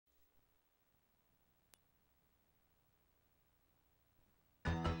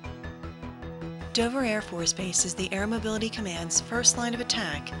Dover Air Force Base is the Air Mobility Command's first line of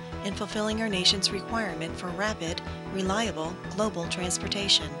attack in fulfilling our nation's requirement for rapid, reliable, global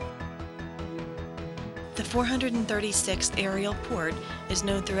transportation. The 436th aerial port is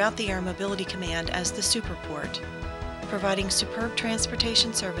known throughout the Air Mobility Command as the Superport. Providing superb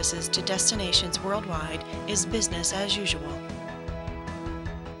transportation services to destinations worldwide is business as usual.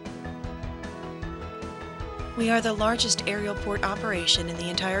 We are the largest aerial port operation in the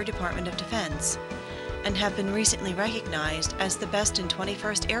entire Department of Defense and have been recently recognized as the best in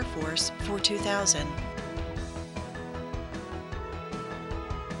 21st Air Force for 2000.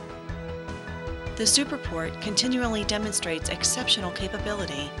 The Superport continually demonstrates exceptional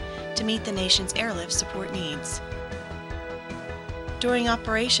capability to meet the nation's airlift support needs. During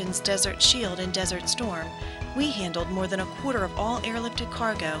Operations Desert Shield and Desert Storm, we handled more than a quarter of all airlifted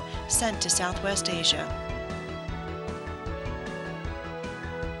cargo sent to Southwest Asia.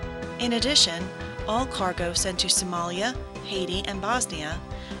 In addition, all cargo sent to Somalia, Haiti, and Bosnia,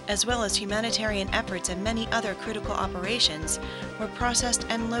 as well as humanitarian efforts and many other critical operations, were processed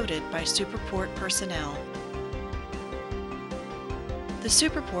and loaded by Superport personnel. The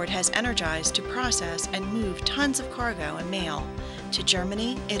Superport has energized to process and move tons of cargo and mail to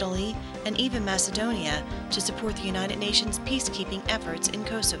Germany, Italy, and even Macedonia to support the United Nations peacekeeping efforts in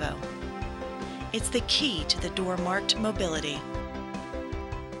Kosovo. It's the key to the door-marked mobility.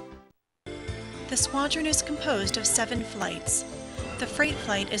 The squadron is composed of 7 flights. The freight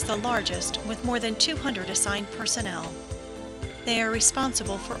flight is the largest, with more than 200 assigned personnel. They are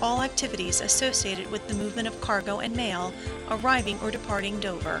responsible for all activities associated with the movement of cargo and mail arriving or departing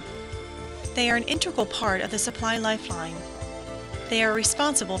Dover. They are an integral part of the supply lifeline. They are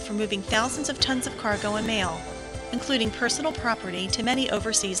responsible for moving thousands of tons of cargo and mail, including personal property, to many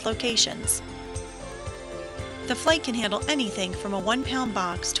overseas locations. The flight can handle anything from a 1-pound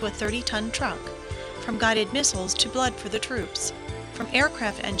box to a 30-ton truck, from guided missiles to blood for the troops, from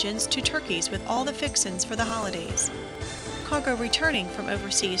aircraft engines to turkeys with all the fixins for the holidays. Cargo returning from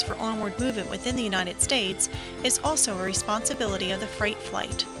overseas for onward movement within the United States is also a responsibility of the freight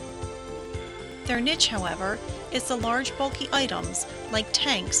flight. Their niche, however, is the large bulky items like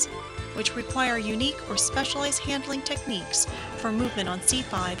tanks, which require unique or specialized handling techniques for movement on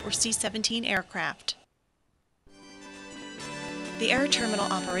C-5 or C-17 aircraft. The Air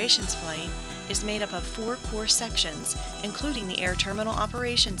Terminal Operations Flight is made up of 4 core sections, including the Air Terminal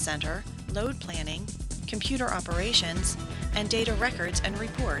Operations Center, load planning, computer operations, and data records and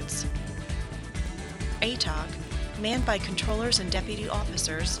reports. ATOC, manned by controllers and deputy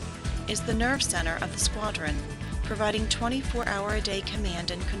officers, is the nerve center of the squadron, providing 24-hour-a-day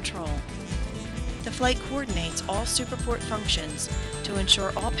command and control. The flight coordinates all Superport functions to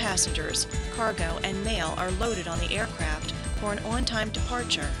ensure all passengers, cargo, and mail are loaded on the aircraft for an on-time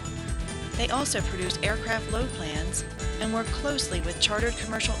departure. They also produce aircraft load plans and work closely with chartered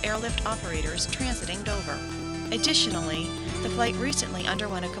commercial airlift operators transiting Dover. Additionally, the flight recently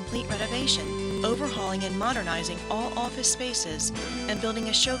underwent a complete renovation, overhauling and modernizing all office spaces and building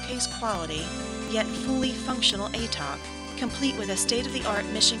a showcase quality, yet fully functional ATOC, complete with a state-of-the-art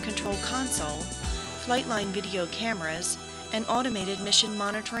mission control console, flight line video cameras, and automated mission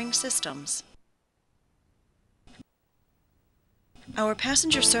monitoring systems. Our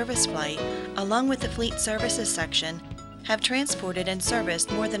passenger service flight, along with the Fleet Services section, have transported and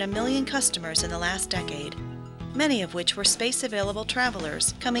serviced more than 1 million customers in the last decade, many of which were space-available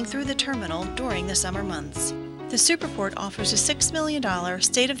travelers coming through the terminal during the summer months. The Superport offers a $6 million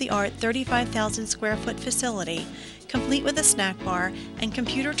state-of-the-art 35,000 square foot facility, complete with a snack bar and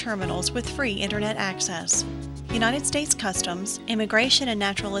computer terminals with free internet access. United States Customs, Immigration and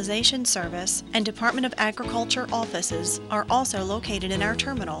Naturalization Service, and Department of Agriculture offices are also located in our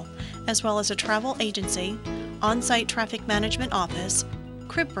terminal, as well as a travel agency, on-site traffic management office,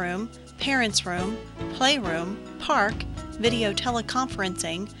 crib room, parents' room, playroom, park, video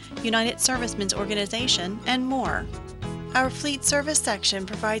teleconferencing, United Servicemen's Organization, and more. Our Fleet Service section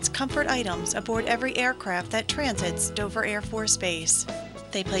provides comfort items aboard every aircraft that transits Dover Air Force Base.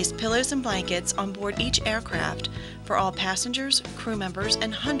 They place pillows and blankets on board each aircraft for all passengers, crew members,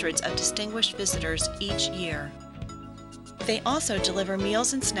 and hundreds of distinguished visitors each year. They also deliver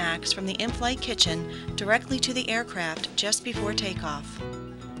meals and snacks from the in-flight kitchen directly to the aircraft just before takeoff.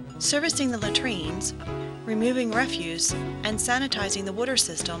 Servicing the latrines, removing refuse, and sanitizing the water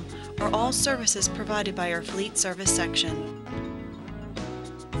system are all services provided by our Fleet Service section.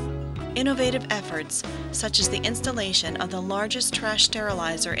 Innovative efforts, such as the installation of the largest trash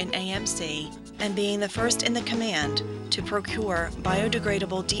sterilizer in AMC and being the first in the command, to procure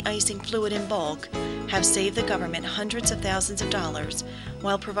biodegradable de-icing fluid in bulk have saved the government hundreds of thousands of dollars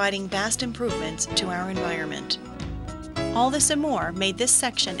while providing vast improvements to our environment. All this and more made this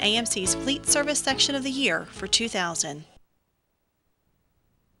section AMC's Fleet Service Section of the Year for 2000.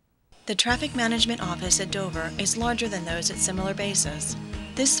 The Traffic Management Office at Dover is larger than those at similar bases.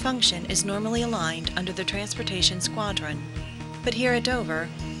 This function is normally aligned under the Transportation Squadron, but here at Dover,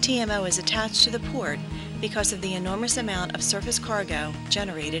 TMO is attached to the port because of the enormous amount of surface cargo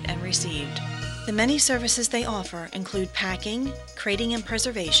generated and received. The many services they offer include packing, crating and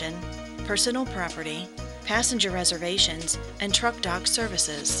preservation, personal property, passenger reservations, and truck dock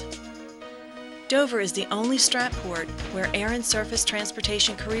services. Dover is the only strat port where air and surface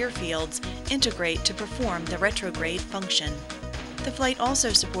transportation career fields integrate to perform the retrograde function. The flight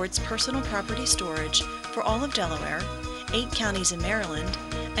also supports personal property storage for all of Delaware, 8 counties in Maryland,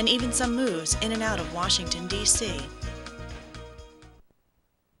 and even some moves in and out of Washington, D.C.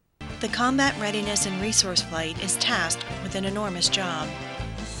 The Combat Readiness and Resource Flight is tasked with an enormous job.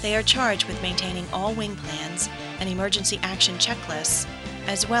 They are charged with maintaining all wing plans and emergency action checklists,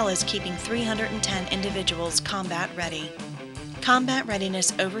 as well as keeping 310 individuals combat ready. Combat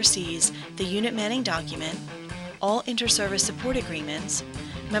Readiness oversees the unit manning document, all inter-service support agreements,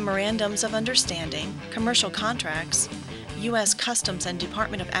 memorandums of understanding, commercial contracts, U.S. Customs and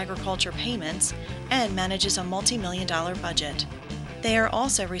Department of Agriculture payments, and manages a multi-million-dollar budget. They are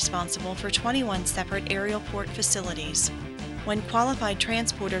also responsible for 21 separate aerial port facilities. When qualified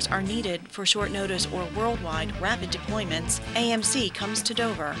transporters are needed for short notice or worldwide rapid deployments, AMC comes to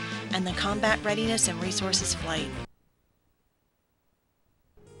Dover and the Combat Readiness and Resources Flight.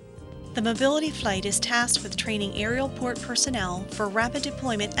 The Mobility Flight is tasked with training aerial port personnel for rapid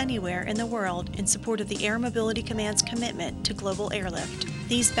deployment anywhere in the world in support of the Air Mobility Command's commitment to global airlift.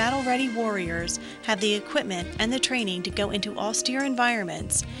 These battle-ready warriors have the equipment and the training to go into austere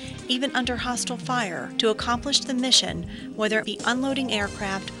environments, even under hostile fire, to accomplish the mission, whether it be unloading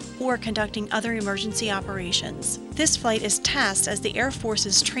aircraft or conducting other emergency operations. This flight is tasked as the Air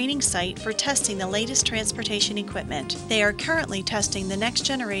Force's training site for testing the latest transportation equipment. They are currently testing the next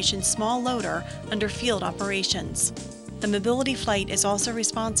generation small loader under field operations. The Mobility Flight is also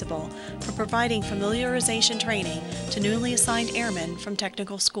responsible for providing familiarization training to newly assigned airmen from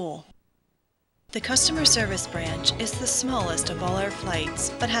technical school. The Customer Service Branch is the smallest of all our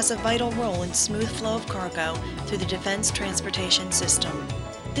flights, but has a vital role in smooth flow of cargo through the Defense Transportation System.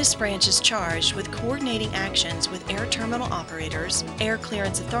 This branch is charged with coordinating actions with air terminal operators, air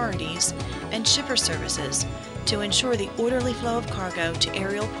clearance authorities, and shipper services to ensure the orderly flow of cargo to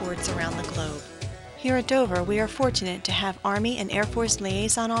aerial ports around the globe. Here at Dover, we are fortunate to have Army and Air Force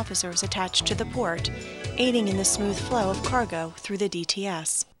liaison officers attached to the port, aiding in the smooth flow of cargo through the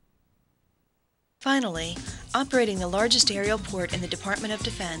DTS. Finally, operating the largest aerial port in the Department of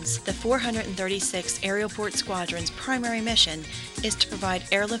Defense, the 436th Aerial Port Squadron's primary mission is to provide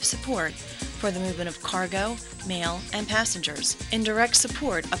airlift support for the movement of cargo, mail, and passengers, in direct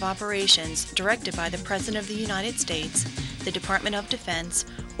support of operations directed by the President of the United States, the Department of Defense,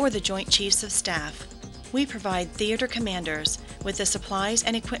 or the Joint Chiefs of Staff. We provide theater commanders with the supplies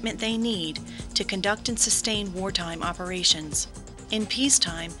and equipment they need to conduct and sustain wartime operations. In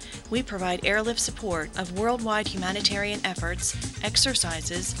peacetime, we provide airlift support of worldwide humanitarian efforts,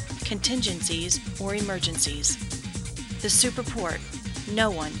 exercises, contingencies, or emergencies. The Superport, no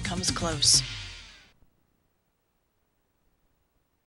one comes close.